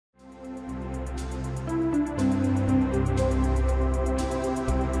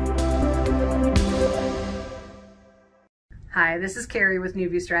Hi, this is Kerry with New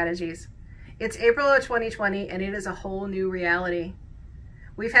View Strategies. It's April of 2020 and it is a whole new reality.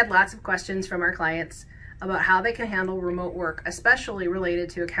 We've had lots of questions from our clients about how they can handle remote work, especially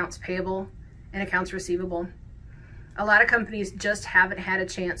related to accounts payable and accounts receivable. A lot of companies just haven't had a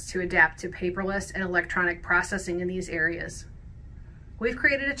chance to adapt to paperless and electronic processing in these areas. We've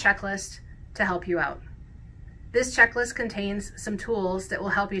created a checklist to help you out. This checklist contains some tools that will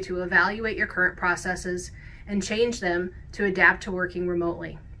help you to evaluate your current processes and change them to adapt to working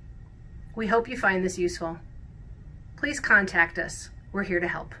remotely. We hope you find this useful. Please contact us. We're here to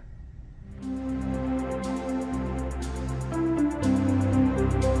help.